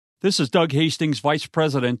This is Doug Hastings, Vice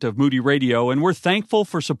President of Moody Radio, and we're thankful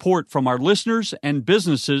for support from our listeners and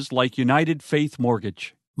businesses like United Faith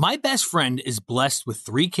Mortgage. My best friend is blessed with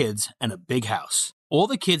 3 kids and a big house. All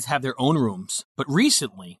the kids have their own rooms, but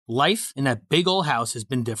recently, life in that big old house has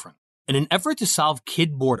been different. In an effort to solve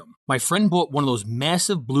kid boredom, my friend bought one of those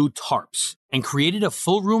massive blue tarps and created a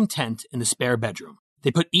full room tent in the spare bedroom.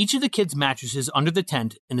 They put each of the kids' mattresses under the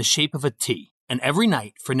tent in the shape of a T, and every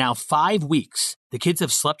night for now 5 weeks, the kids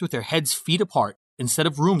have slept with their heads feet apart instead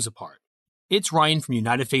of rooms apart. It's Ryan from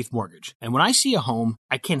United Faith Mortgage, and when I see a home,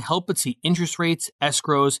 I can't help but see interest rates,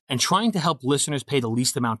 escrows, and trying to help listeners pay the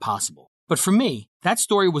least amount possible. But for me, that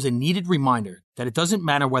story was a needed reminder that it doesn't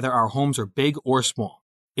matter whether our homes are big or small.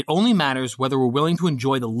 It only matters whether we're willing to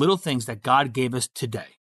enjoy the little things that God gave us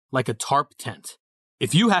today, like a tarp tent.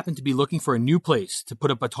 If you happen to be looking for a new place to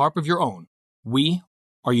put up a tarp of your own, we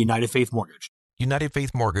are United Faith Mortgage. United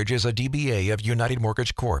Faith Mortgage is a DBA of United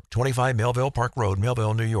Mortgage Corp., 25 Melville Park Road,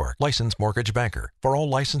 Melville, New York. Licensed mortgage banker. For all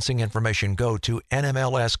licensing information, go to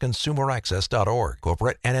nmlsconsumeraccess.org.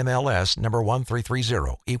 Corporate NMLS number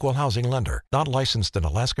 1330. Equal housing lender. Not licensed in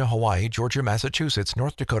Alaska, Hawaii, Georgia, Massachusetts,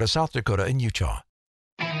 North Dakota, South Dakota, and Utah.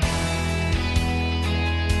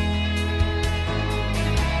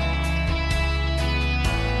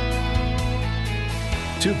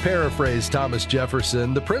 To paraphrase Thomas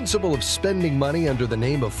Jefferson, the principle of spending money under the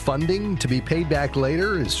name of funding to be paid back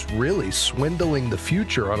later is really swindling the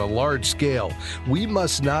future on a large scale. We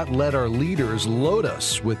must not let our leaders load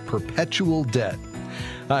us with perpetual debt.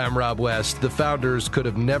 Hi, I'm Rob West. The founders could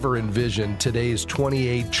have never envisioned today's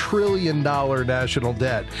 $28 trillion national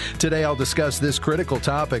debt. Today, I'll discuss this critical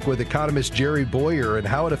topic with economist Jerry Bowyer and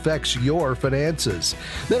how it affects your finances.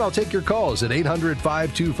 Then I'll take your calls at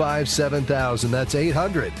 800-525-7000. That's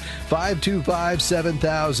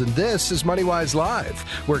 800-525-7000. This is MoneyWise Live,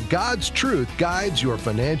 where God's truth guides your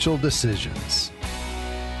financial decisions.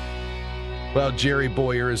 Well, Jerry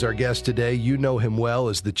Bowyer is our guest today. You know him well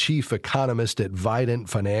as the chief economist at Vidant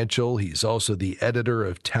Financial. He's also the editor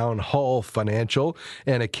of Town Hall Financial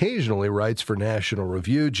and occasionally writes for National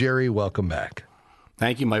Review. Jerry, welcome back.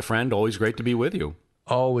 Thank you, my friend. Always great to be with you.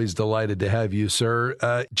 Always delighted to have you,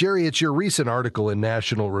 sir. Jerry, it's your recent article in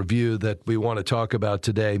National Review that we want to talk about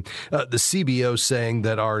today. The CBO saying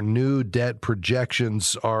that our new debt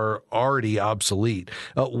projections are already obsolete.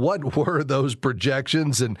 What were those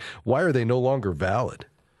projections and why are they no longer valid?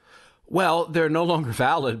 Well, they're no longer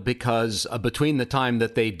valid because between the time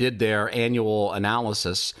that they did their annual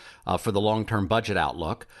analysis for the long-term budget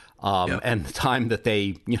outlook, and the time that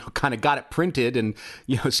they, kind of got it printed and,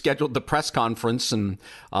 scheduled the press conference and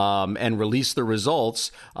released the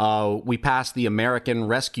results, we passed the American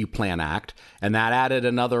Rescue Plan Act, and that added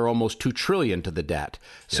another almost $2 trillion to the debt.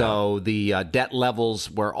 Yeah. So the debt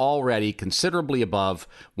levels were already considerably above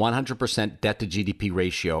 100% debt to GDP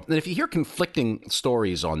ratio. And if you hear conflicting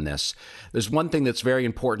stories on this, there's one thing that's very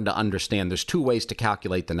important to understand. There's 2 ways to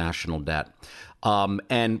calculate the national debt.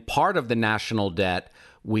 And part of the national debt,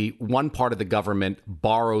 one part of the government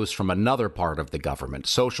borrows from another part of the government.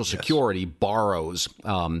 Social Security borrows,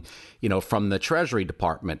 from the Treasury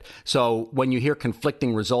Department. So when you hear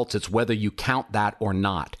conflicting results, it's whether you count that or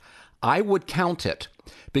not. I would count it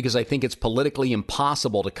because I think it's politically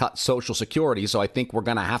impossible to cut Social Security. So I think we're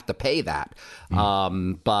going to have to pay that.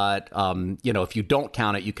 But if you don't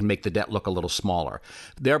count it, you can make the debt look a little smaller.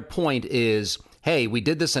 Their point is, hey, we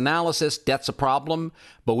did this analysis, debt's a problem,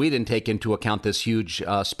 but we didn't take into account this huge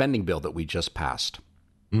spending bill that we just passed.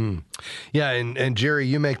 Yeah, and Jerry,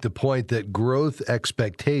 you make the point that growth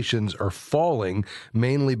expectations are falling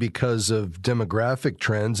mainly because of demographic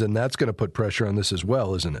trends, and that's going to put pressure on this as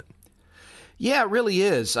well, isn't it? Yeah, it really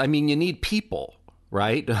is. I mean, you need people,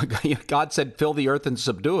 right? God said, fill the earth and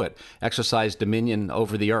subdue it. Exercise dominion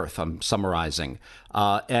over the earth, I'm summarizing.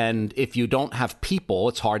 And if you don't have people,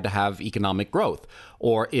 it's hard to have economic growth.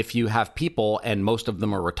 Or if you have people and most of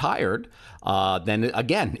them are retired, then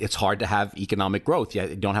again, it's hard to have economic growth.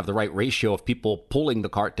 You don't have the right ratio of people pulling the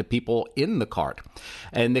cart to people in the cart.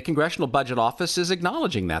 And the Congressional Budget Office is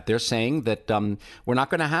acknowledging that. They're saying that we're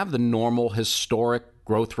not going to have the normal historic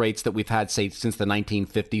growth rates that we've had, say, since the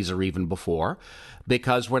 1950s or even before,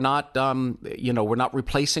 because we're not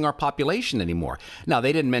replacing our population anymore. Now,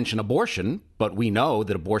 they didn't mention abortion, but we know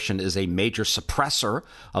that abortion is a major suppressor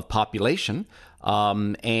of population.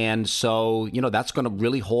 And so, that's going to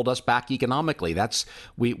really hold us back economically.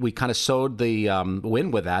 We kind of sowed the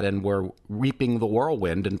wind with that, and we're reaping the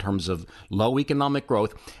whirlwind in terms of low economic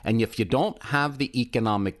growth. And if you don't have the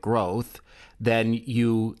economic growth, then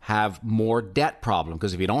you have more debt problem,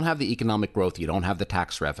 because if you don't have the economic growth, you don't have the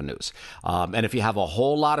tax revenues. And if you have a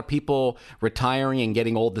whole lot of people retiring and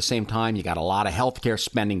getting old at the same time, you got a lot of healthcare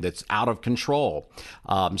spending that's out of control.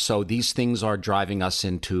 So these things are driving us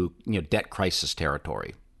into debt crisis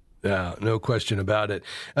territory. Yeah, no question about it.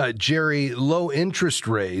 Jerry, low interest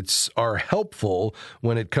rates are helpful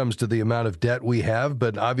when it comes to the amount of debt we have,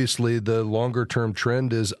 but obviously the longer-term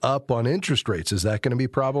trend is up on interest rates. Is that going to be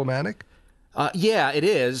problematic? Yeah, it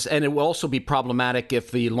is. And it will also be problematic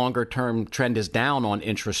if the longer-term trend is down on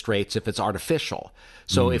interest rates, if it's artificial.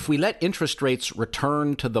 So if we let interest rates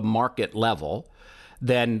return to the market level,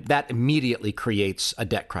 then that immediately creates a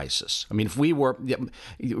debt crisis. I mean,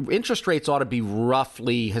 interest rates ought to be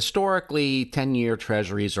roughly, historically, 10-year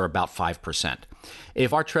treasuries are about 5%.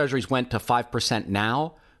 If our treasuries went to 5%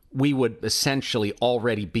 now, we would essentially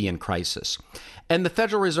already be in crisis. And the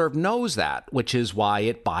Federal Reserve knows that, which is why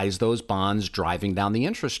it buys those bonds, driving down the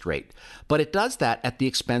interest rate. But it does that at the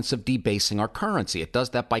expense of debasing our currency. It does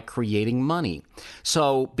that by creating money.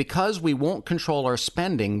 So because we won't control our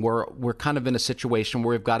spending, we're kind of in a situation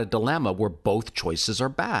where we've got a dilemma where both choices are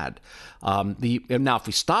bad. Now, if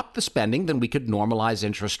we stop the spending, then we could normalize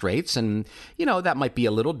interest rates. And, that might be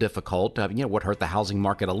a little difficult. Would hurt the housing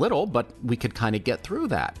market a little, but we could kind of get through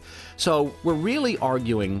that. So we're really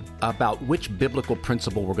arguing about which biblical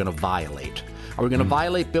principle we're going to violate. Are we going to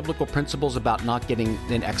violate biblical principles about not getting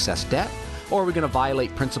in excess debt? Or are we going to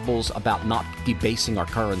violate principles about not debasing our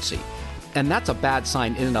currency? And that's a bad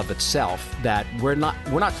sign in and of itself, that we're not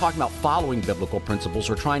talking about following biblical principles.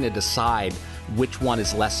 We're trying to decide which one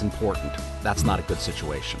is less important. That's not a good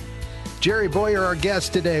situation. Jerry Bowyer, our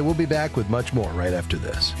guest today. We'll be back with much more right after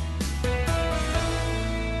this.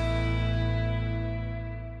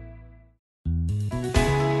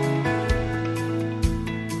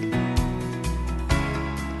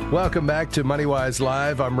 Welcome back to MoneyWise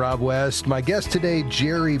Live. I'm Rob West. My guest today,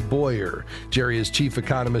 Jerry Bowyer. Jerry is chief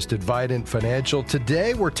economist at Vidant Financial.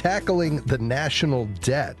 Today, we're tackling the national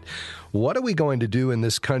debt. What are we going to do in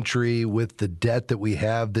this country with the debt that we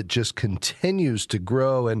have that just continues to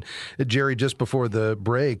grow? And Jerry, just before the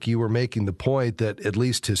break, you were making the point that at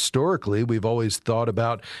least historically, we've always thought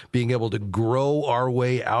about being able to grow our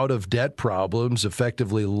way out of debt problems,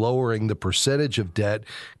 effectively lowering the percentage of debt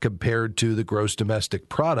compared to the gross domestic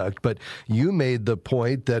product. But you made the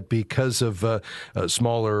point that because of a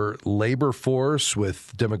smaller labor force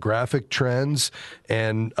with demographic trends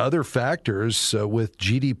and other factors with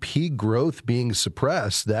GDP growth being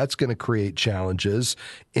suppressed, that's going to create challenges.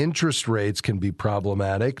 Interest rates can be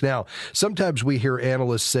problematic. Now, sometimes we hear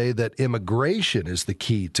analysts say that immigration is the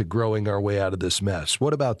key to growing our way out of this mess.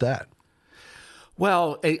 What about that?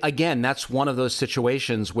 Well, again, that's one of those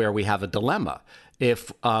situations where we have a dilemma.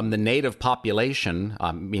 If the native population,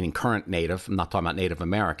 meaning current native, I'm not talking about Native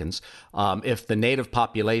Americans, if the native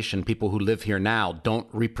population, people who live here now, don't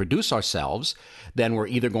reproduce ourselves, then we're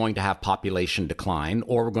either going to have population decline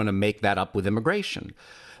or we're going to make that up with immigration.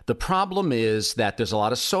 The problem is that there's a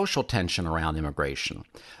lot of social tension around immigration.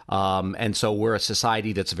 And so we're a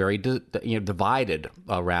society that's very divided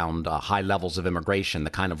around high levels of immigration, the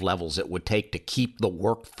kind of levels it would take to keep the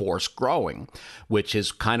workforce growing, which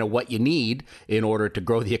is kind of what you need in order to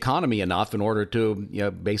grow the economy enough in order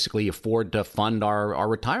to basically afford to fund our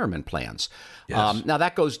retirement plans. Yes. Now,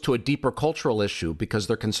 that goes to a deeper cultural issue because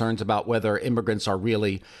there are concerns about whether immigrants are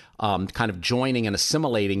really kind of joining and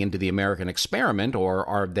assimilating into the American experiment, or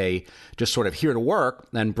are they just sort of here to work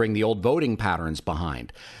and bring the old voting patterns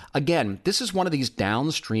behind? Again, this is one of these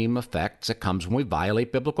downstream effects that comes when we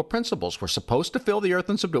violate biblical principles. We're supposed to fill the earth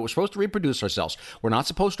and subdue it. We're supposed to reproduce ourselves. We're not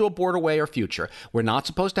supposed to abort away our future. We're not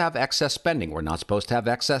supposed to have excess spending. We're not supposed to have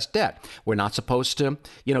excess debt. We're not supposed to,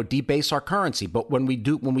 debase our currency. But when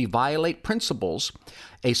we violate principles,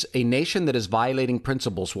 a nation that is violating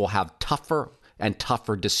principles will have tougher and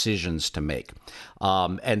tougher decisions to make.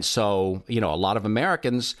 And so, a lot of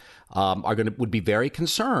Americans would be very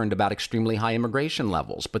concerned about extremely high immigration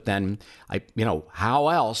levels. But then, how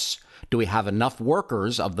else do we have enough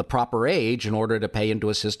workers of the proper age in order to pay into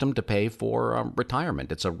a system to pay for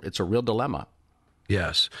retirement? It's a real dilemma.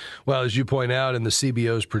 Yes. Well, as you point out in the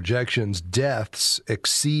CBO's projections, deaths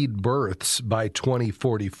exceed births by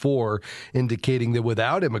 2044, indicating that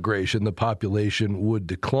without immigration, the population would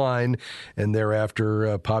decline, and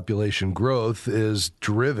thereafter population growth is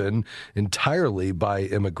driven entirely by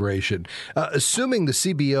immigration. Assuming the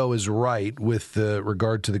CBO is right with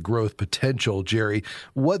regard to the growth potential, Jerry,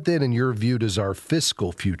 what then, in your view, does our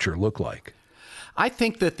fiscal future look like? I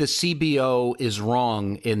think that the CBO is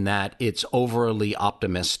wrong in that it's overly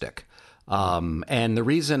optimistic. And the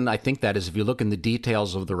reason I think that is if you look in the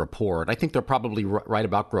details of the report, I think they're probably right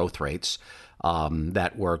about growth rates.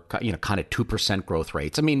 That were, kind of 2% growth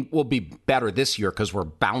rates. I mean, we'll be better this year because we're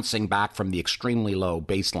bouncing back from the extremely low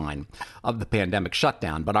baseline of the pandemic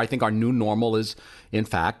shutdown. But I think our new normal is, in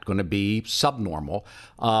fact, going to be subnormal.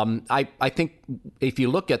 I think if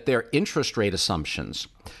you look at their interest rate assumptions,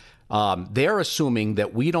 they're assuming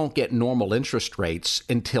that we don't get normal interest rates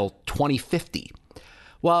until 2050.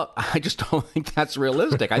 Well, I just don't think that's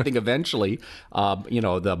realistic. I think eventually,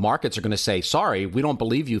 the markets are going to say, sorry, we don't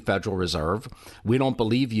believe you, Federal Reserve. We don't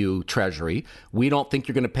believe you, Treasury. We don't think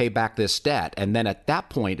you're going to pay back this debt. And then at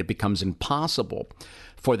that point, it becomes impossible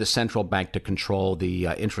for the central bank to control the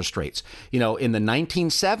interest rates. In the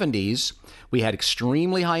 1970s, we had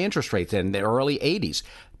extremely high interest rates. In the early 80s,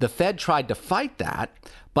 the Fed tried to fight that,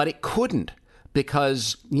 but it couldn't.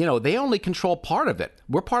 Because, they only control part of it.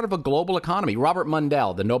 We're part of a global economy. Robert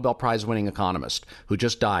Mundell, the Nobel Prize-winning economist, who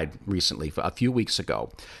just died recently, a few weeks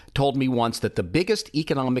ago, told me once that the biggest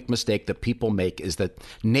economic mistake that people make is that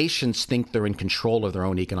nations think they're in control of their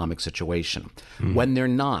own economic situation. When they're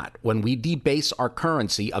not. When we debase our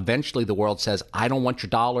currency, eventually the world says, I don't want your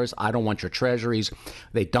dollars, I don't want your treasuries.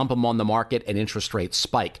 They dump them on the market and interest rates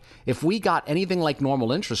spike. If we got anything like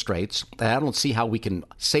normal interest rates, I don't see how we can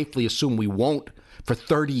safely assume we won't for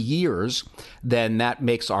 30 years, then that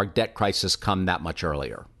makes our debt crisis come that much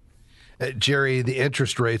earlier. Jerry, the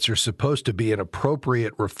interest rates are supposed to be an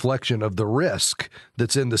appropriate reflection of the risk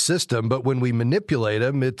that's in the system, but when we manipulate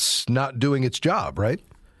them, it's not doing its job, right?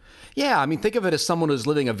 Yeah, I mean, think of it as someone who's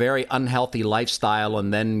living a very unhealthy lifestyle,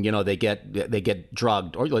 and then they get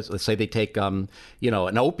drugged, or let's say they take an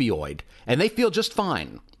opioid, and they feel just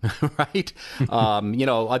fine, right?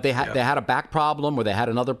 They had a back problem, or they had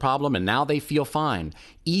another problem, and now they feel fine.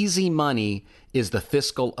 Easy money is the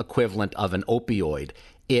fiscal equivalent of an opioid.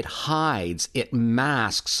 It hides, it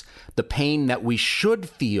masks the pain that we should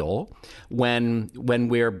feel when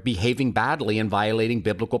we're behaving badly and violating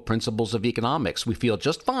biblical principles of economics. We feel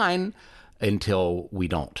just fine until we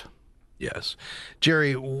don't. Yes.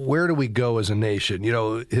 Jerry, where do we go as a nation?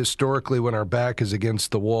 Historically, when our back is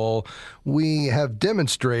against the wall, we have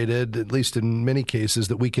demonstrated, at least in many cases,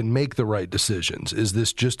 that we can make the right decisions. Is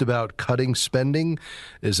this just about cutting spending?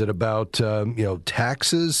 Is it about,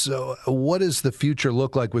 taxes? What does the future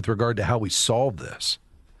look like with regard to how we solve this?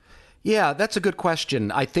 Yeah, that's a good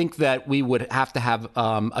question. I think that we would have to have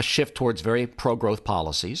a shift towards very pro-growth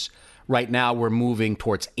policies. Right now, we're moving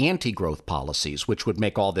towards anti-growth policies, which would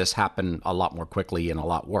make all this happen a lot more quickly and a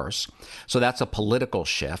lot worse. So that's a political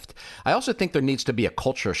shift. I also think there needs to be a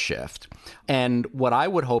culture shift. And what I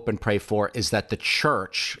would hope and pray for is that the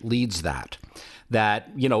church leads that. That,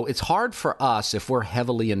 it's hard for us if we're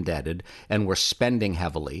heavily indebted and we're spending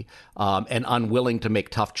heavily and unwilling to make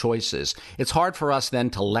tough choices. It's hard for us then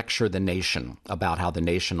to lecture the nation about how the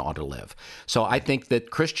nation ought to live. So I think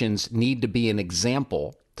that Christians need to be an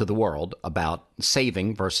example to the world about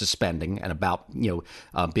saving versus spending and about,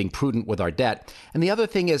 being prudent with our debt. And the other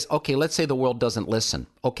thing is, okay, let's say the world doesn't listen.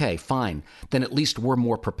 Okay, fine. Then at least we're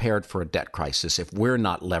more prepared for a debt crisis if we're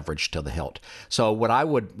not leveraged to the hilt. So I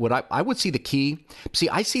would see the key. See,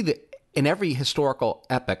 I see in every historical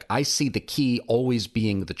epoch, I see the key always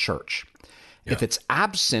being the church. Yeah. If it's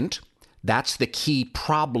absent, that's the key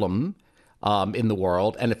problem in the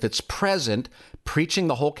world. And if it's present, preaching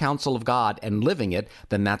the whole counsel of God and living it,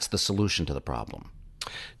 then that's the solution to the problem.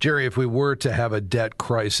 Jerry, if we were to have a debt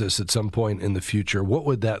crisis at some point in the future, what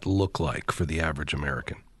would that look like for the average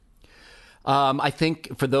American? I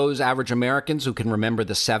think for those average Americans who can remember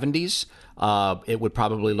the 70s, it would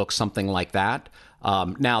probably look something like that.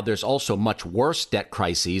 Now, there's also much worse debt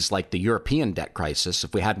crises like the European debt crisis.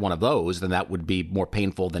 If we had one of those, then that would be more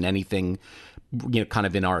painful than anything kind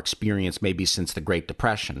of in our experience, maybe since the Great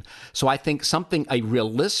Depression. So I think a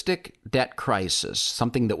realistic debt crisis,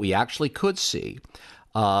 something that we actually could see,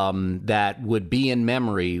 that would be in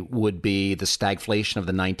memory would be the stagflation of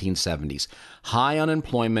the 1970s. High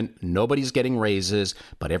unemployment, nobody's getting raises,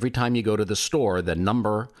 but every time you go to the store, the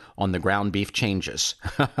number on the ground beef changes.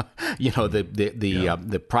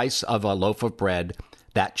 The price of a loaf of bread,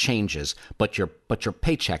 that changes, but your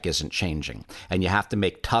paycheck isn't changing. And you have to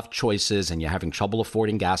make tough choices, and you're having trouble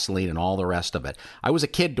affording gasoline and all the rest of it. I was a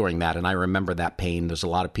kid during that, and I remember that pain. There's a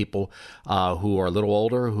lot of people who are a little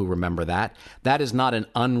older who remember that. That is not an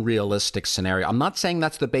unrealistic scenario. I'm not saying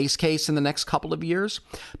that's the base case in the next couple of years,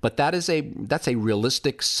 but that's a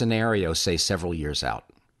realistic scenario, say, several years out.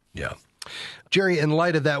 Yeah. Jerry, in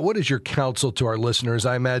light of that, what is your counsel to our listeners?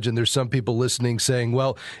 I imagine there's some people listening saying,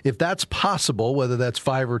 well, if that's possible, whether that's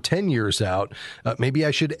 5 or 10 years out, maybe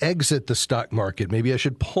I should exit the stock market. Maybe I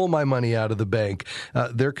should pull my money out of the bank.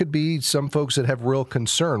 There could be some folks that have real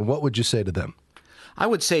concern. What would you say to them? I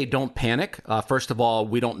would say don't panic. First of all,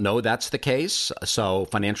 we don't know that's the case. So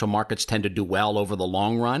financial markets tend to do well over the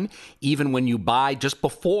long run, even when you buy just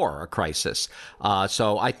before a crisis.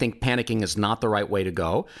 So I think panicking is not the right way to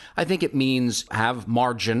go. I think it means have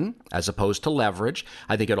margin as opposed to leverage.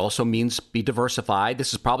 I think it also means be diversified.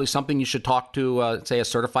 This is probably something you should talk to, say, a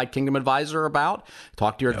certified Kingdom advisor about.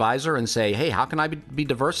 Talk to your advisor and say, hey, how can I be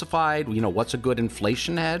diversified? You know, what's a good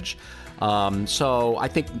inflation hedge? So I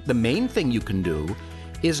think the main thing you can do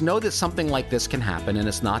is know that something like this can happen and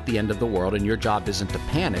it's not the end of the world, and your job isn't to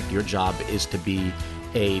panic. Your job is to be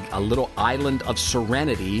a little island of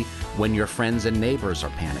serenity when your friends and neighbors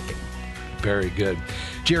are panicking. Very good.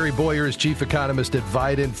 Jerry Bowyer is chief economist at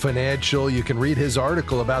Vidant Financial. You can read his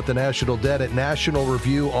article about the national debt at National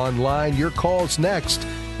Review online. Your call's next.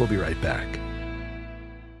 We'll be right back.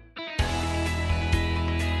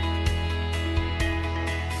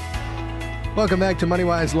 Welcome back to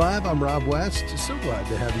MoneyWise Live. I'm Rob West. So glad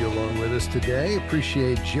to have you along with us today.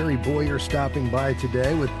 Appreciate Jerry Bowyer stopping by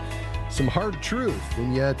today with some hard truth,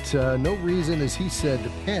 and yet no reason, as he said, to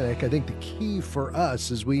panic. I think the key for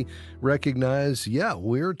us is we recognize,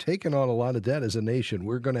 we're taking on a lot of debt as a nation.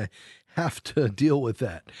 We're going to have to deal with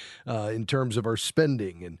that in terms of our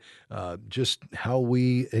spending and just how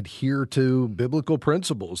we adhere to biblical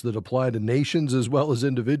principles that apply to nations as well as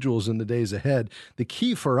individuals in the days ahead. The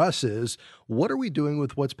key for us is, what are we doing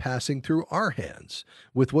with what's passing through our hands,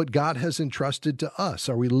 with what God has entrusted to us?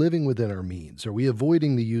 Are we living within our means? Are we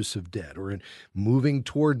avoiding the use of debt or moving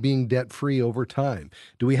toward being debt-free over time?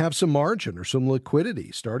 Do we have some margin or some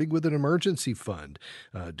liquidity, starting with an emergency fund?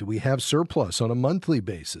 Do we have surplus on a monthly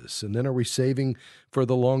basis? And then are we saving for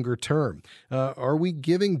the longer term? Are we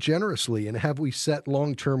giving generously, and have we set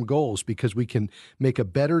long-term goals because we can make a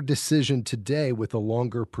better decision today with a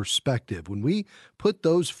longer perspective? When we put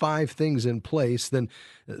those 5 things in place, then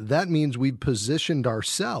that means we've positioned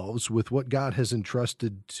ourselves with what God has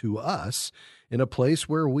entrusted to us in a place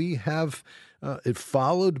where we have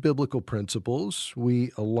followed biblical principles. We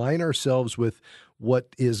align ourselves with what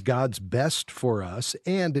is God's best for us,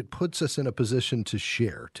 and it puts us in a position to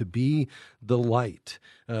share, to be the light,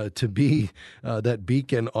 to be that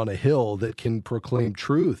beacon on a hill that can proclaim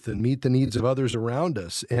truth and meet the needs of others around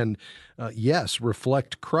us. And yes,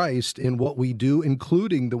 reflect Christ in what we do,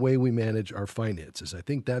 including the way we manage our finances. I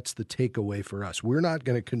think that's the takeaway for us. We're not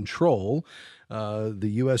going to control the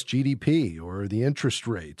U.S. GDP or the interest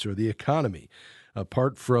rates or the economy.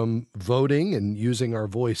 Apart from voting and using our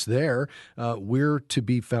voice there, we're to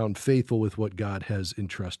be found faithful with what God has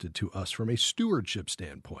entrusted to us from a stewardship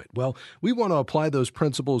standpoint. Well, we want to apply those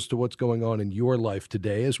principles to what's going on in your life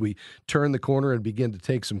today as we turn the corner and begin to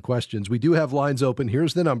take some questions. We do have lines open.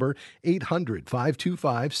 Here's the number,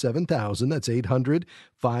 800-525-7000. That's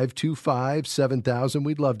 800-525-7000.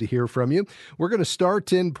 We'd love to hear from you. We're going to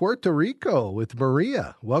start in Puerto Rico with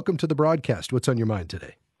Maria. Welcome to the broadcast. What's on your mind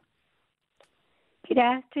today? Good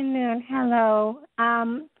afternoon. Hello.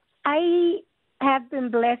 I have been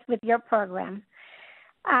blessed with your program.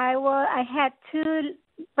 I had 2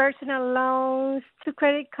 personal loans, 2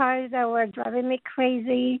 credit cards that were driving me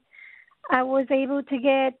crazy. I was able to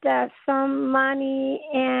get some money,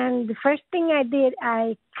 and the first thing I did,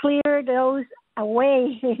 I cleared those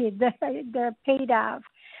away. They're paid off.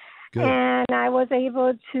 Good. And I was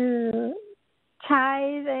able to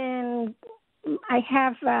tithe, and I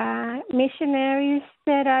have missionaries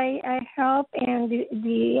that I help, and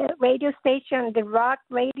the radio station, the Rock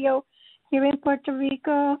Radio here in Puerto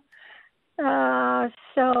Rico. On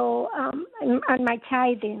my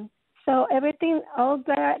tithing. So everything, all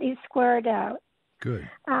that is squared out. Good.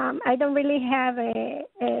 I don't really have a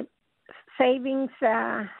savings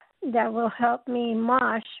that will help me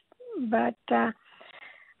much, but that's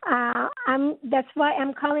why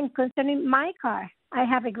I'm calling concerning my car. I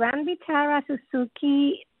have a Grand Vitara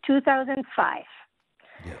Suzuki 2005.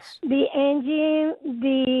 Yes. The engine,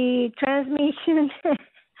 the transmission,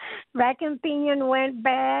 rack and pinion went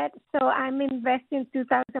bad, so I'm investing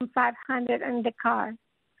 $2,500 in the car.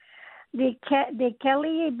 The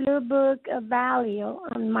Kelly Blue Book value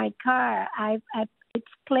on my car, it's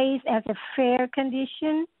placed as a fair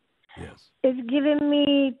condition. Yes. It's giving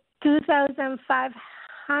me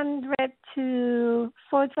 $2,500 to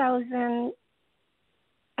 $4,500.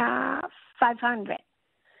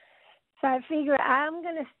 So I figure I'm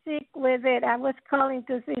going to stick with it. I was calling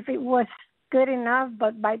to see if it was good enough,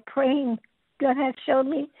 but by praying God has shown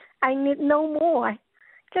me I need no more.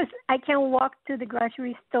 Because I can walk to the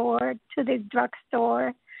grocery store, to the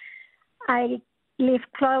drugstore. I live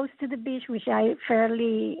close to the beach, which I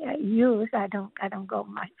fairly use. I don't go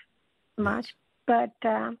much. But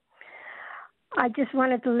I just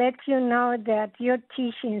wanted to let you know that your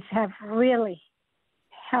teachings have really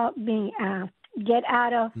helped me get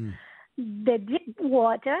out of the deep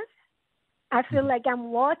waters. I feel like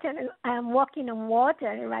I'm walking on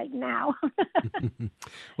water right now.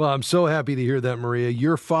 Well, I'm so happy to hear that, Maria.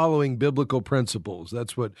 You're following biblical principles.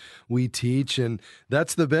 That's what we teach, and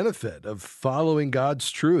that's the benefit of following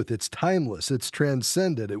God's truth. It's timeless. It's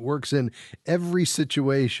transcendent. It works in every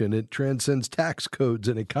situation. It transcends tax codes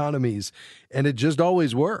and economies, and it just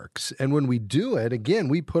always works. And when we do it, again,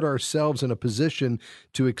 we put ourselves in a position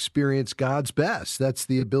to experience God's best. That's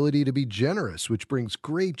the ability to be generous, which brings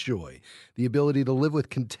great joy. The ability to live with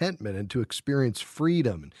contentment and to experience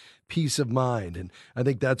freedom and peace of mind. And I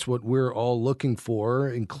think that's what we're all looking for,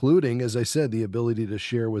 including, as I said, the ability to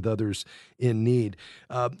share with others in need.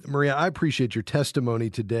 Maria, I appreciate your testimony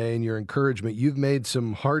today and your encouragement. You've made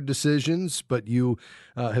some hard decisions, but you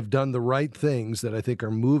have done the right things that I think are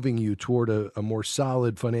moving you toward a more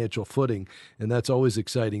solid financial footing. And that's always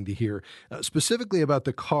exciting to hear. Specifically about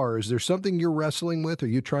the car, is there something you're wrestling with? Are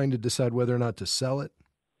you trying to decide whether or not to sell it?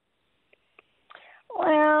 Well,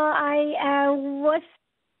 I was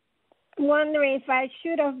wondering if I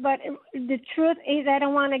should have, but the truth is I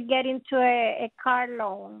don't want to get into a car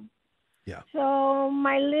loan. Yeah. So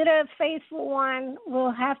my little faithful one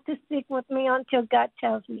will have to stick with me until God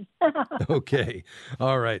tells me. Okay.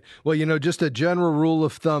 All right. Well, just a general rule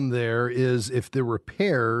of thumb there is if the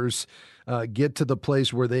repairs get to the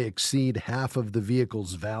place where they exceed half of the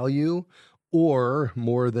vehicle's value, or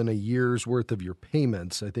more than a year's worth of your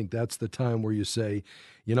payments, I think that's the time where you say,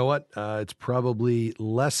 you know what, it's probably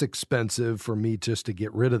less expensive for me just to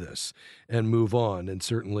get rid of this and move on. And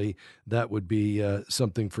certainly that would be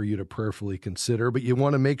something for you to prayerfully consider. But you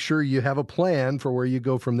want to make sure you have a plan for where you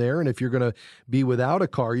go from there. And if you're going to be without a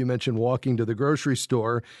car, you mentioned walking to the grocery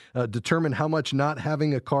store, determine how much not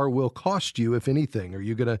having a car will cost you, if anything. Are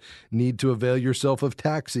you going to need to avail yourself of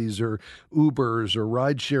taxis or Ubers or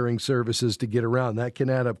ride-sharing services to get around? That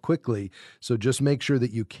can add up quickly. So just make sure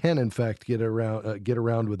that you can, in fact, get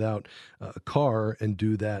around without a car and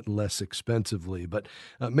do that less expensively. But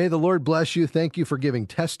may the Lord bless you. Thank you for giving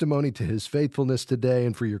testimony to his faithfulness today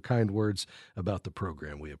and for your kind words about the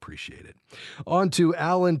program. We appreciate it. On to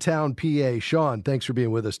Allentown, PA. Sean, thanks for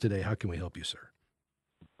being with us today. How can we help you, sir?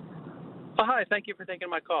 Hi, thank you for taking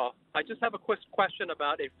my call. I just have a quick question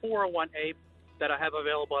about a 401A that I have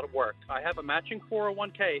available at work. I have a matching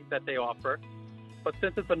 401k that they offer, but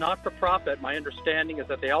since it's a not-for-profit, my understanding is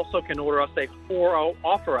that they also can offer us a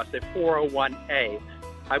 401A.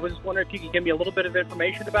 I was just wondering if you could give me a little bit of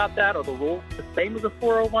information about that, or the rules the same as a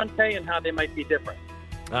 401k and how they might be different.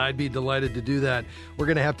 I'd be delighted to do that. We're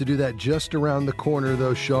going to have to do that just around the corner,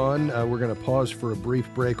 though, Sean. We're going to pause for a brief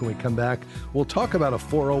break. When we come back, we'll talk about a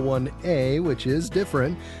 401A, which is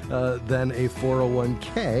different than a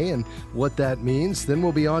 401K, and what that means. Then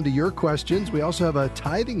we'll be on to your questions. We also have a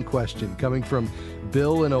tithing question coming from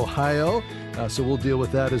Bill in Ohio, so we'll deal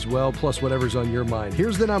with that as well, plus whatever's on your mind.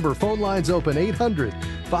 Here's the number. Phone lines open,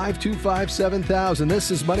 800-525-7000. This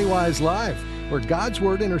is MoneyWise Live, where God's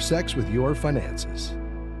Word intersects with your finances.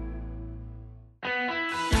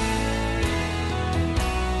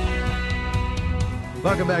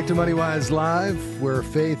 Welcome back to MoneyWise Live, where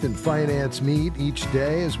faith and finance meet each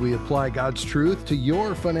day as we apply God's truth to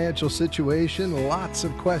your financial situation. Lots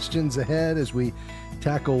of questions ahead as we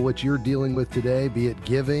tackle what you're dealing with today, be it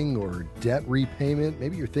giving or debt repayment.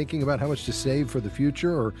 Maybe you're thinking about how much to save for the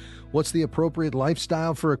future, or what's the appropriate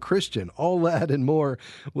lifestyle for a Christian. All that and more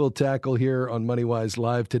we'll tackle here on MoneyWise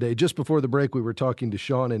Live today. Just before the break, we were talking to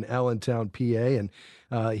Sean in Allentown, PA, and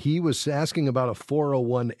he was asking about a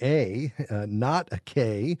 401A, not a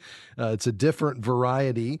K. It's a different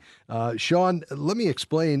variety. Sean, let me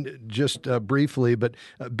explain just briefly, but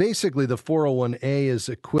basically the 401A is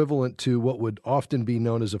equivalent to what would often be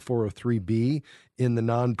known as a 403B in the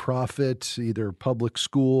nonprofit, either public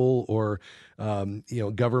school or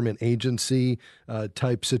government agency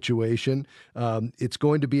type situation. It's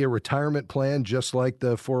going to be a retirement plan, just like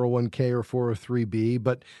the 401k or 403b,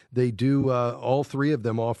 but they do all three of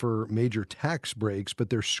them offer major tax breaks, but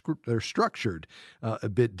they're structured a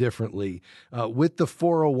bit differently. With the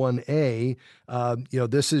 401a,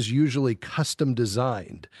 this is usually custom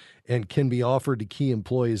designed. and can be offered to key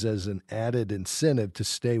employees as an added incentive to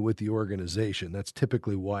stay with the organization. That's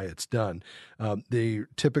typically why it's done. They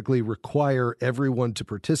typically require everyone to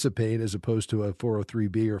participate as opposed to a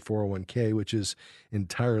 403B or 401k, which is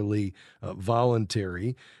entirely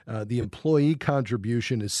voluntary. The employee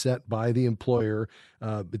contribution is set by the employer,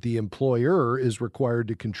 but the employer is required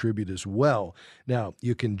to contribute as well. Now,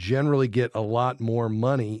 you can generally get a lot more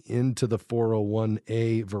money into the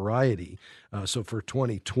 401a variety. So for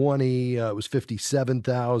 2020, it was $57,000,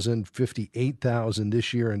 $58,000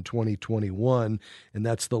 this year in 2021, and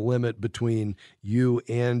that's the limit between you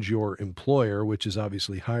and your employer, which is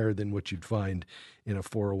obviously higher than what you'd find in a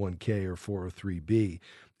 401k or 403b.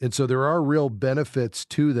 And so there are real benefits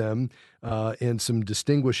to them and some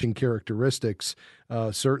distinguishing characteristics,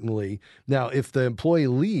 certainly. Now, if the employee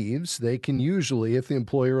leaves, they can usually, if the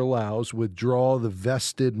employer allows, withdraw the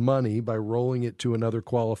vested money by rolling it to another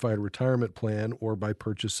qualified retirement plan or by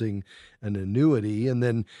purchasing an annuity. And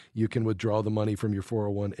then you can withdraw the money from your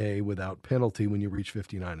 401a without penalty when you reach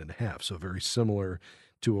 59 and a half. So very similar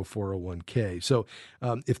to a 401k. So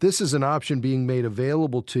if this is an option being made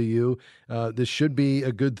available to you, this should be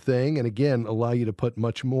a good thing. And again, allow you to put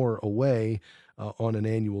much more away on an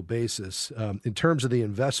annual basis. In terms of the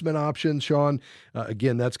investment options, Sean,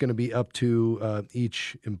 again, that's going to be up to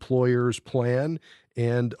each employer's plan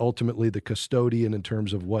and ultimately the custodian in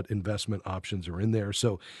terms of what investment options are in there.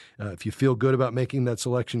 So if you feel good about making that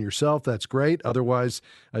selection yourself, that's great. Otherwise,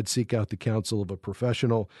 I'd seek out the counsel of a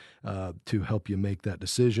professional to help you make that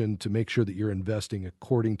decision, to make sure that you're investing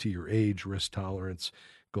according to your age, risk tolerance,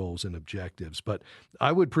 goals, and objectives. But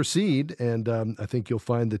I would proceed, and I think you'll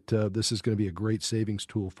find that this is going to be a great savings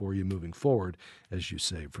tool for you moving forward as you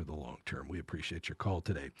save for the long term. We appreciate your call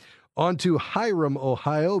today. On to Hiram,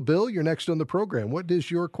 Ohio. Bill, you're next on the program. What is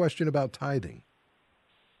your question about tithing?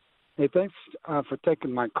 Hey, thanks for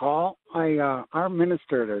taking my call. Our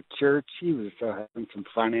minister at a church, he was having some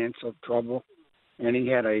financial trouble, and he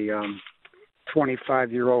had a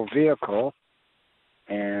 25-year-old vehicle,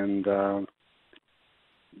 and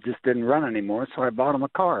just didn't run anymore, so I bought him a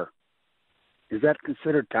car. Is that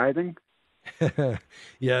considered tithing?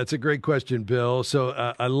 Yeah, it's a great question, Bill. So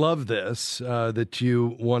I love this, that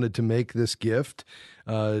you wanted to make this gift.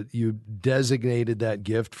 You designated that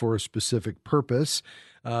gift for a specific purpose.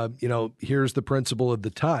 Here's the principle of the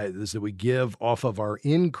tithe, is that we give off of our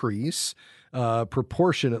increase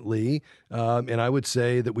proportionately. And I would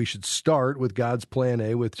say that we should start with God's plan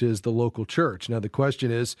A, which is the local church. Now, the question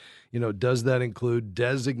is, does that include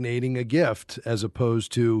designating a gift as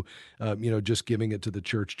opposed to, just giving it to the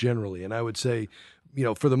church generally? And I would say,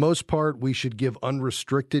 for the most part, we should give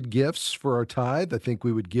unrestricted gifts for our tithe. I think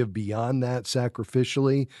we would give beyond that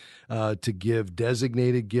sacrificially to give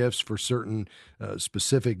designated gifts for certain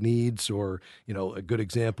specific needs. Or, a good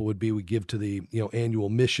example would be we give to the, annual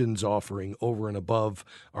missions offering over and above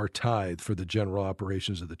our tithe for the general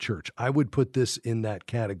operations of the church. I would put this in that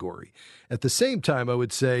category. At the same time, I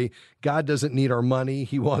would say God doesn't need our money.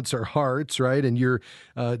 He wants our hearts, right? And your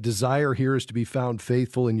desire here is to be found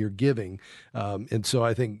faithful in your giving. And so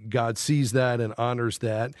I think God sees that and honors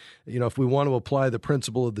that. If we want to apply the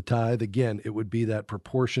principle of the tithe, again, it would be that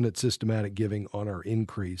proportionate systematic giving on our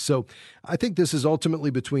increase. So I think this is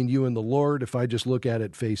ultimately between you and the Lord. If I just look at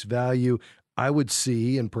it face value, I would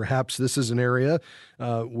see, and perhaps this is an area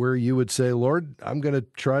where you would say, Lord, I'm going to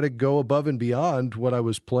try to go above and beyond what I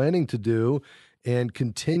was planning to do and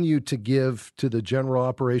continue to give to the general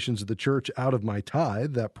operations of the church out of my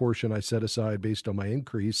tithe, that portion I set aside based on my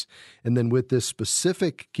increase. And then with this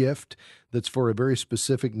specific gift that's for a very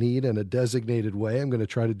specific need in a designated way, I'm going to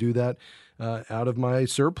try to do that out of my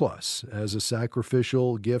surplus as a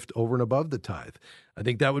sacrificial gift over and above the tithe. I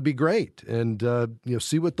think that would be great. And,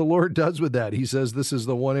 see what the Lord does with that. He says this is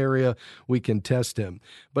the one area we can test him.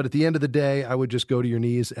 But at the end of the day, I would just go to your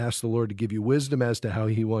knees, ask the Lord to give you wisdom as to how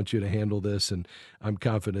he wants you to handle this. And I'm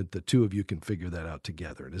confident the two of you can figure that out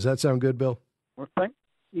together. Does that sound good, Bill? Well,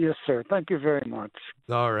 yes, sir. Thank you very much.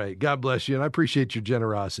 All right. God bless you. And I appreciate your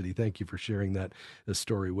generosity. Thank you for sharing that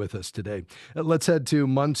story with us today. Let's head to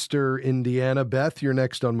Munster, Indiana. Beth, you're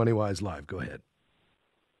next on MoneyWise Live. Go ahead.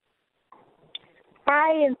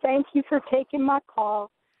 Hi, and thank you for taking my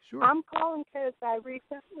call. Sure. I'm calling because I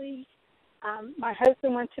recently, my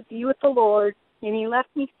husband went to be with the Lord, and he left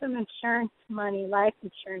me some insurance money, life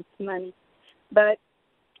insurance money. But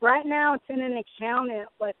right now it's in an account at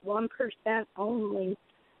like 1% only,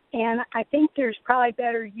 and I think there's probably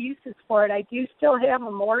better uses for it. I do still have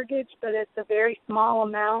a mortgage, but it's a very small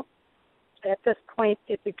amount. At this point,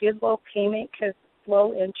 it's a good low payment because it's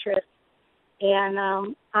low interest.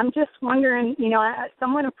 And I'm just wondering,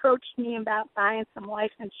 someone approached me about buying some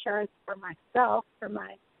life insurance for myself, for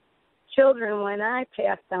my children when I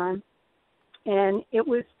passed on. And it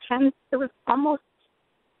was almost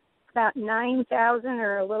about $9,000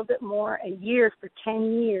 or a little bit more a year for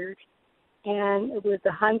 10 years. And it was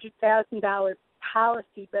a $100,000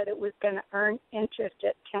 policy, but it was going to earn interest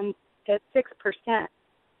at 6%.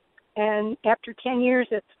 And after 10 years,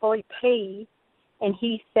 it's fully paid. And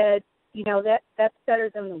he said, that's better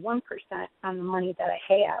than the 1% on the money that I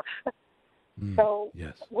have. So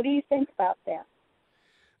yes. What do you think about that?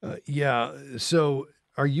 So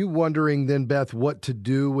are you wondering then, Beth, what to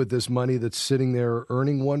do with this money that's sitting there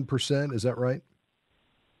earning 1%? Is that right?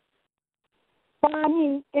 Well, I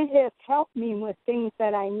mean, it has helped me with things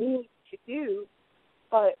that I need to do,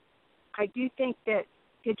 but I do think that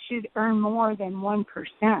it should earn more than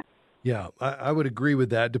 1%. Yeah, I would agree with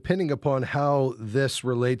that, depending upon how this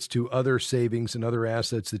relates to other savings and other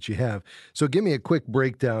assets that you have. So give me a quick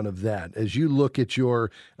breakdown of that. As you look at your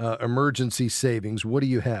emergency savings, what do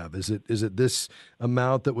you have? Is it this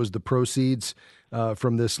amount that was the proceeds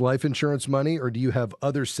from this life insurance money, or do you have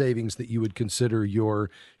other savings that you would consider your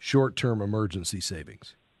short-term emergency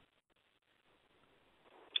savings?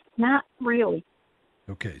 Not really.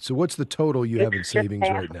 Okay, so what's the total you have in savings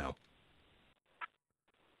right now?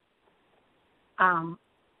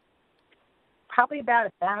 Probably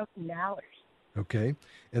about $1,000. Okay,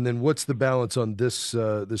 and then what's the balance on this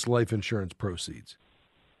life insurance proceeds?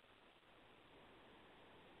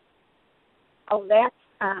 Oh, that's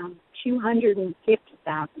 $250,000.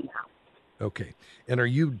 Okay, and are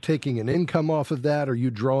you taking an income off of that? Are you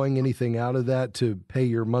drawing anything out of that to pay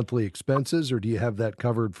your monthly expenses, or do you have that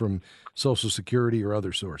covered from Social Security or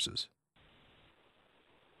other sources?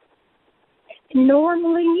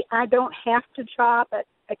 Normally, I don't have to draw, but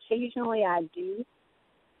occasionally I do.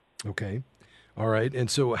 Okay. All right. And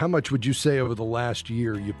so how much would you say over the last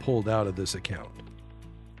year you pulled out of this account?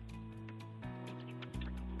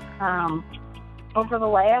 Over the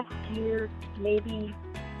last year, maybe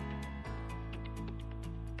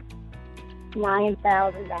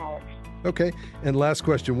 $9,000. Okay. And last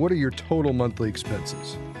question, what are your total monthly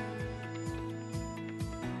expenses?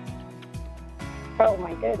 Oh,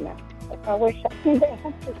 my goodness. I wish I knew the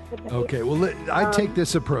answer to that. Okay, well, I'd take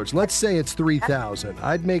this approach. Let's say it's $3,000.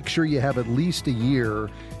 I'd make sure you have at least a year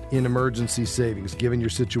in emergency savings, given your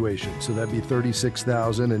situation. So that'd be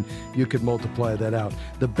 $36,000, and you could multiply that out.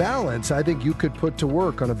 The balance, I think you could put to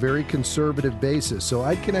work on a very conservative basis. So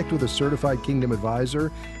I'd connect with a certified Kingdom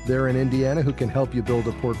advisor there in Indiana who can help you build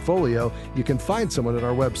a portfolio. You can find someone at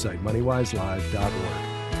our website,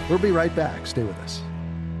 MoneyWiseLive.org. We'll be right back. Stay with us.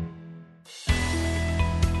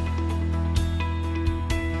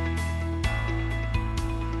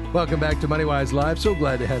 Welcome back to MoneyWise Live. So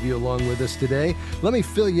glad to have you along with us today. Let me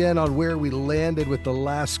fill you in on where we landed with the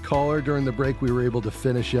last caller. During the break, we were able to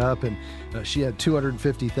finish up, and she had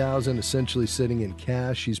 $250,000 essentially sitting in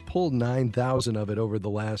cash. She's pulled $9,000 of it over the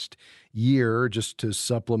last year just to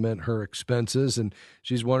supplement her expenses, and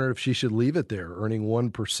she's wondering if she should leave it there, earning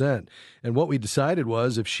 1%. And what we decided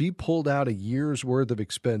was if she pulled out a year's worth of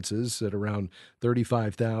expenses at around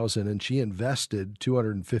 $35,000 and she invested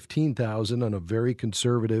 $215,000 on a very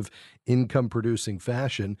conservative income-producing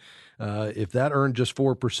fashion, if that earned just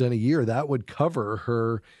 4% a year, that would cover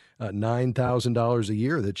her $9,000 a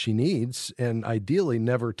year that she needs, and ideally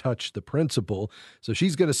never touch the principal. So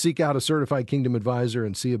she's going to seek out a certified Kingdom advisor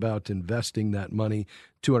and see about investing that money,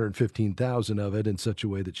 $215,000 of it, in such a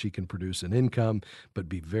way that she can produce an income, but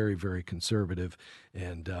be very, very conservative.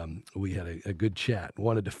 And we had a good chat.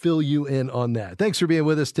 Wanted to fill you in on that. Thanks for being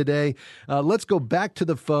with us today. Let's go back to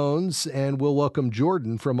the phones, and we'll welcome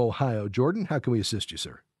Jordan from Ohio. Jordan, how can we assist you,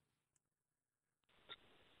 sir?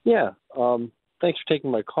 Yeah. Thanks for taking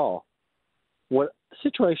my call. What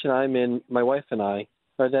situation I'm in, my wife and I,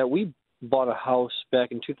 are that we bought a house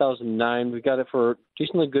back in 2009. We got it for a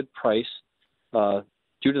decently good price.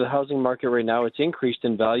 Due to the housing market right now, it's increased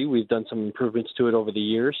in value. We've done some improvements to it over the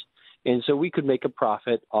years. And so we could make a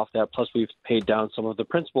profit off that. Plus, we've paid down some of the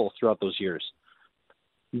principal throughout those years.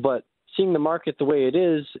 But seeing the market the way it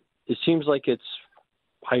is, it seems like it's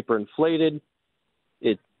hyperinflated.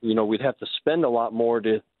 We'd have to spend a lot more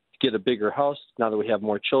to get a bigger house now that we have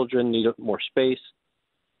more children, need more space.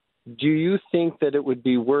 Do you think that it would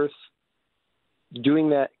be worth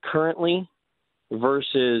doing that currently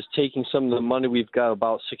versus taking some of the money we've got,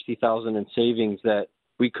 about $60,000 in savings, that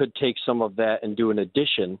we could take some of that and do an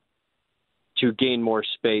addition to gain more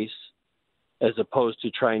space, as opposed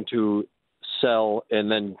to trying to sell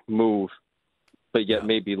and then move, but yet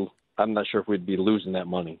maybe I'm not sure if we'd be losing that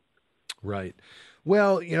money. Right.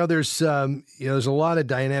 Well, there's there's a lot of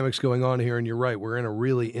dynamics going on here, and you're right. We're in a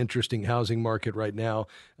really interesting housing market right now.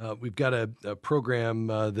 We've got a program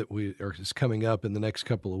that is coming up in the next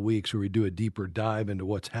couple of weeks where we do a deeper dive into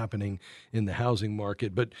what's happening in the housing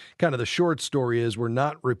market. But kind of the short story is we're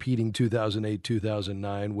not repeating 2008,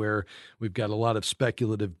 2009, where we've got a lot of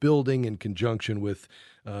speculative building in conjunction with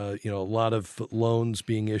a lot of loans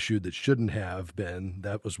being issued that shouldn't have been.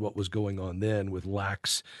 That was what was going on then with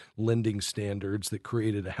lax lending standards that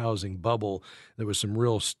created a housing bubble. There was some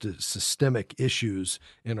real systemic issues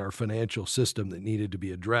in our financial system that needed to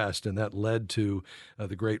be addressed, and that led to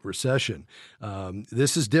the Great Recession.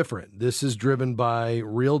 This is different. This is driven by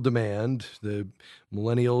real demand. The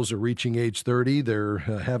millennials are reaching age 30. They're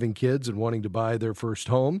having kids and wanting to buy their first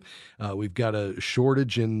home. We've got a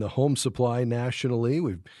shortage in the home supply nationally.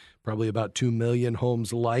 We've probably about 2 million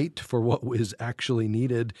homes light for what is actually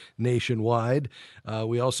needed nationwide.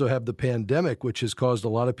 We also have the pandemic, which has caused a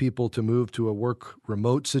lot of people to move to a work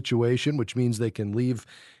remote situation, which means they can leave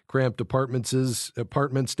cramped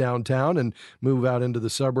apartments downtown and move out into the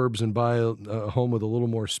suburbs and buy a home with a little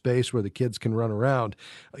more space where the kids can run around.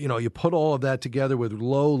 You put all of that together with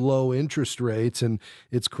low interest rates, and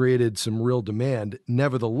it's created some real demand.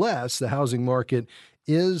 Nevertheless, the housing market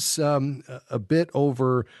is a bit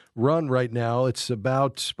overrun right now. It's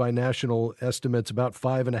about, by national estimates, about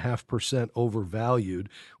 5.5% overvalued,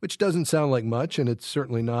 which doesn't sound like much, and it's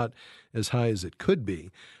certainly not as high as it could be.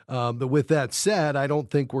 But with that said, I don't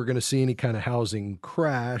think we're going to see any kind of housing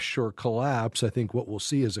crash or collapse. I think what we'll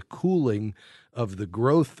see is a cooling of the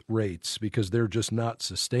growth rates because they're just not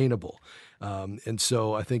sustainable. And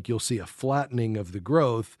so I think you'll see a flattening of the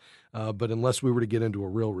growth. But unless we were to get into a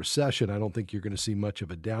real recession, I don't think you're going to see much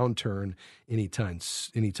of a downturn anytime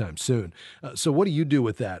soon. So what do you do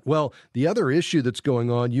with that? Well, the other issue that's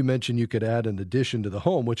going on, you mentioned you could add an addition to the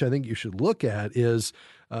home, which I think you should look at is,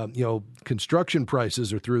 construction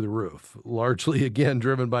prices are through the roof, largely, again,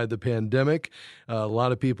 driven by the pandemic. A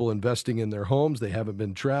lot of people investing in their homes. They haven't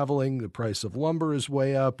been traveling. The price of lumber is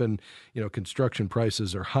way up, and, construction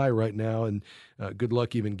prices are high right now. And good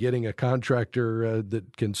luck even getting a contractor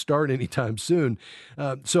that can start anytime soon.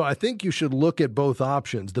 So I think you should look at both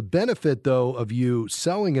options. The benefit, though, of you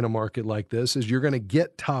selling in a market like this is you're going to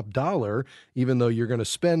get top dollar, even though you're going to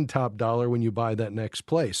spend top dollar when you buy that next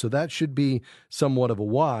place. So that should be somewhat of a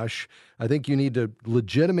wash. I think you need to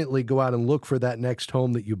legitimately go out and look for that next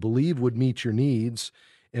home that you believe would meet your needs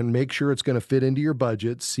and make sure it's going to fit into your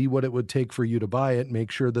budget, see what it would take for you to buy it,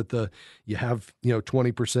 make sure that you have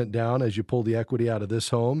 20% down as you pull the equity out of this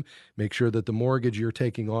home, make sure that the mortgage you're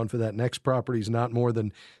taking on for that next property is not more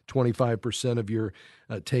than 25% of your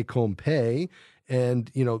take-home pay,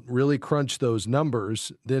 and really crunch those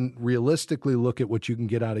numbers, then realistically look at what you can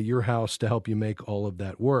get out of your house to help you make all of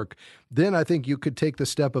that work. Then I think you could take the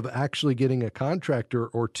step of actually getting a contractor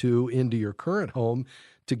or two into your current home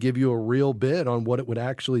to give you a real bid on what it would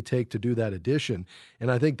actually take to do that addition.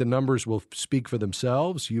 And I think the numbers will speak for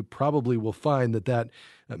themselves. You probably will find that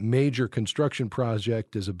major construction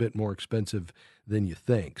project is a bit more expensive than you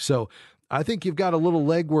think. So I think you've got a little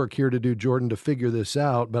legwork here to do, Jordan, to figure this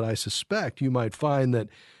out, but I suspect you might find that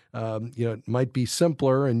it might be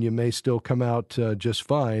simpler and you may still come out just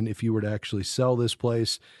fine if you were to actually sell this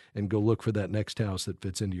place and go look for that next house that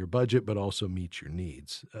fits into your budget but also meets your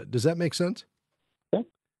needs. Does that make sense?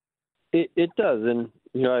 It does, and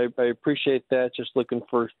I appreciate that. Just looking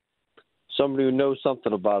for somebody who knows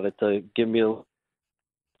something about it to give me a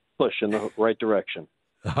push in the right direction.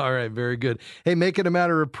 All right, very good. Hey, make it a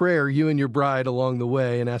matter of prayer, you and your bride, along the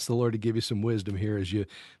way, and ask the Lord to give you some wisdom here as you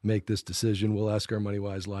make this decision. We'll ask our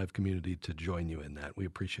MoneyWise Live community to join you in that. We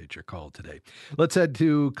appreciate your call today. Let's head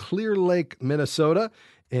to Clear Lake, Minnesota,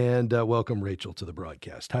 and welcome Rachel to the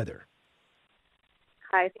broadcast. Hi there.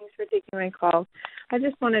 Hi, thanks for taking my call. I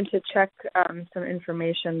just wanted to check some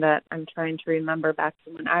information that I'm trying to remember back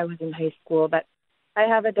to when I was in high school. But I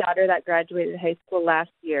have a daughter that graduated high school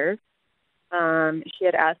last year. She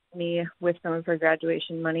had asked me with some of her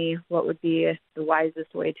graduation money what would be the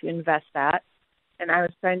wisest way to invest that. And I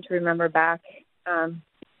was trying to remember back to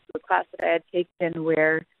a class that I had taken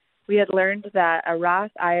where we had learned that a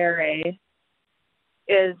Roth IRA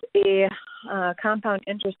is a compound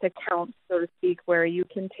interest account, so to speak, where you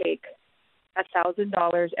can take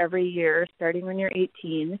 $1,000 every year starting when you're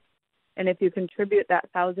 18. And if you contribute that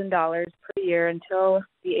 $1,000 per year until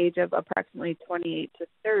the age of approximately 28 to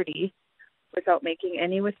 30, without making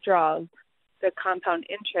any withdrawals, the compound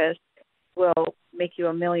interest will make you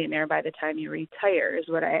a millionaire by the time you retire, is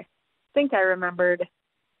what I think I remembered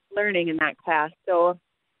learning in that class. So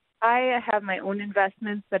I have my own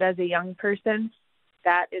investments, but as a young person,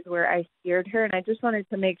 that is where I steered her. And I just wanted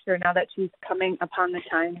to make sure now that she's coming upon the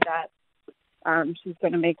time that she's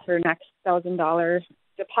going to make her next $1,000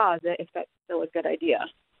 deposit, if that's still a good idea.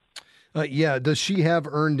 Yeah. Does she have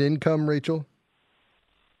earned income, Rachel?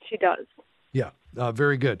 She does. Yeah.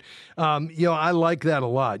 Very good. I like that a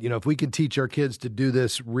lot. If we can teach our kids to do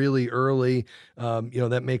this really early,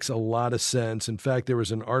 that makes a lot of sense. In fact, there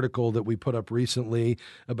was an article that we put up recently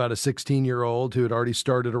about a 16-year-old who had already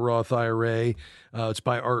started a Roth IRA. It's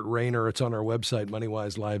by Art Rayner. It's on our website,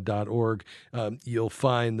 MoneyWiseLive.org. You'll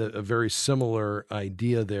find a very similar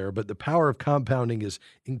idea there. But the power of compounding is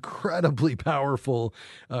incredibly powerful,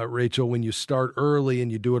 Rachel, when you start early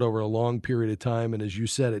and you do it over a long period of time. And as you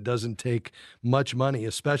said, it doesn't take much money,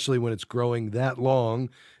 especially when it's growing that long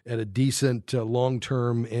at a decent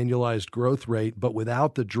long-term annualized growth rate, but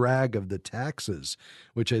without the drag of the taxes,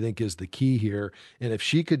 which I think is the key here. And if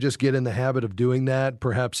she could just get in the habit of doing that,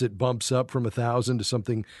 perhaps it bumps up from 1,000 to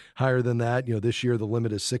something higher than that. This year the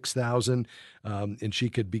limit is 6,000, and she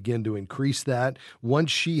could begin to increase that. Once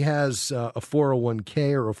she has a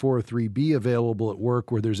 401k or a 403b available at work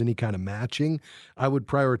where there's any kind of matching, I would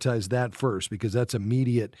prioritize that first, because that's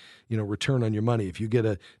immediate, return on your money. If you get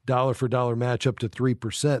a dollar for dollar match up to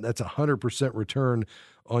 3%, that's 100% return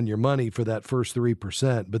on your money for that first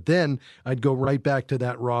 3%. But then I'd go right back to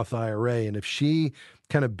that Roth IRA. And if she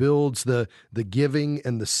kind of builds the giving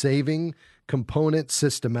and the saving component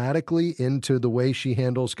systematically into the way she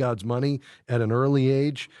handles God's money at an early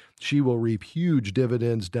age, she will reap huge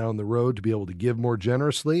dividends down the road to be able to give more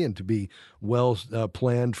generously and to be well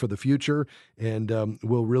planned for the future. And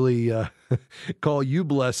we'll really call you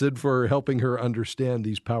blessed for helping her understand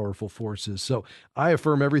these powerful forces. So I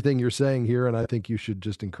affirm everything you're saying here, and I think you should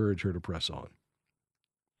just encourage her to press on.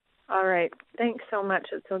 All right. Thanks so much.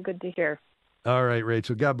 It's so good to hear. All right,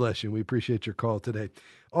 Rachel. God bless you. We appreciate your call today.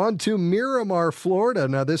 On to Miramar, Florida.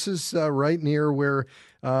 Now, this is right near where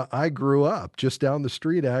I grew up, just down the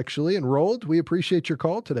street, actually. Enrolled. We appreciate your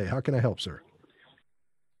call today. How can I help, sir?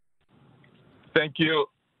 Thank you.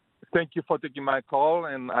 Thank you for taking my call,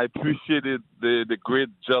 and I appreciated the great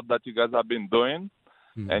job that you guys have been doing.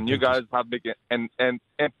 And you guys have made an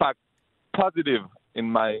impact positive in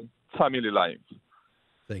my family life.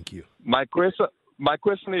 Thank you. My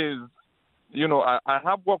question is, I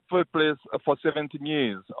have worked for a place for 17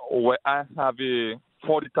 years where I have a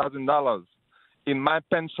 $40,000 in my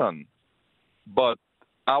pension. But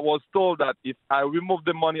I was told that if I remove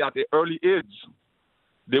the money at an early age,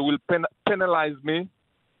 they will penalize me.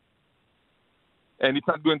 And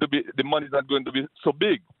the money is not going to be so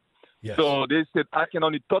big. Yes. So they said I can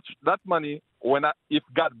only touch that money if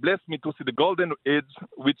God bless me to see the golden age,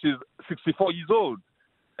 which is 64 years old.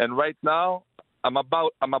 And right now, I'm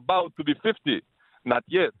about to be 50, not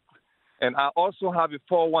yet. And I also have a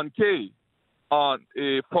 401k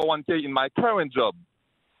in my current job.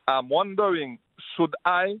 I'm wondering, should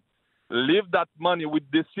I leave that money with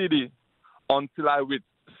the city until I reach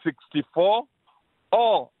 64,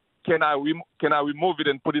 or can I remove it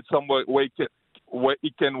and put it somewhere where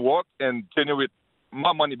it can work and generate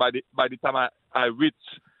more money by the time I reach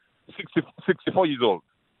 64 years old?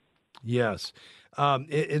 Yes.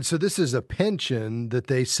 And so this is a pension that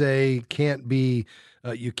they say can't be,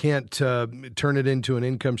 you can't turn it into an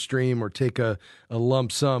income stream or take a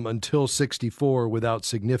lump sum until 64 without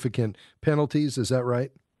significant penalties. Is that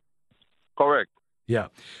right? Correct. Yeah.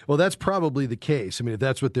 Well, that's probably the case. I mean, if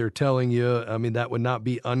that's what they're telling you, I mean, that would not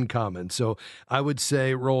be uncommon. So I would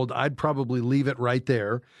say, Rold, I'd probably leave it right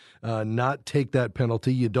there, not take that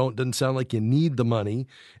penalty. Doesn't sound like you need the money.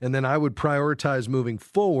 And then I would prioritize moving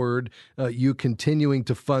forward, you continuing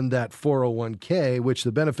to fund that 401k, which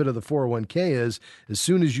the benefit of the 401k is as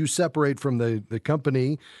soon as you separate from the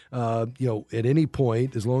company, at any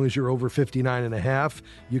point, as long as you're over 59 and a half,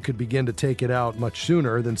 you could begin to take it out much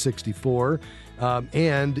sooner than 64.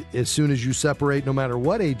 And as soon as you separate, no matter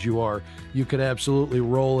what age you are, you could absolutely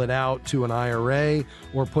roll it out to an IRA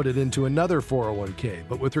or put it into another 401k.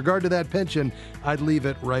 But with regard to that pension, I'd leave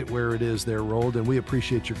it right where it is there, Rolled. And we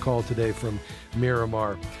appreciate your call today from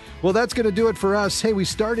Miramar. Well, that's going to do it for us. Hey, we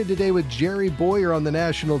started today with Jerry Bowyer on the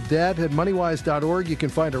national debt. At MoneyWise.org, you can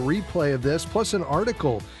find a replay of this, plus an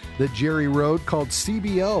article that Jerry wrote called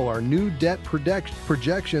CBO, Our New Debt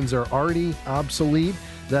Projections Are Already Obsolete.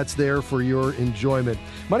 That's there for your enjoyment.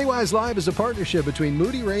 MoneyWise Live is a partnership between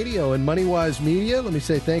Moody Radio and MoneyWise Media. Let me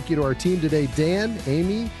say thank you to our team today, Dan,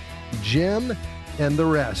 Amy, Jim, and the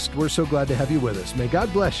rest. We're so glad to have you with us. May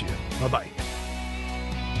God bless you. Bye-bye.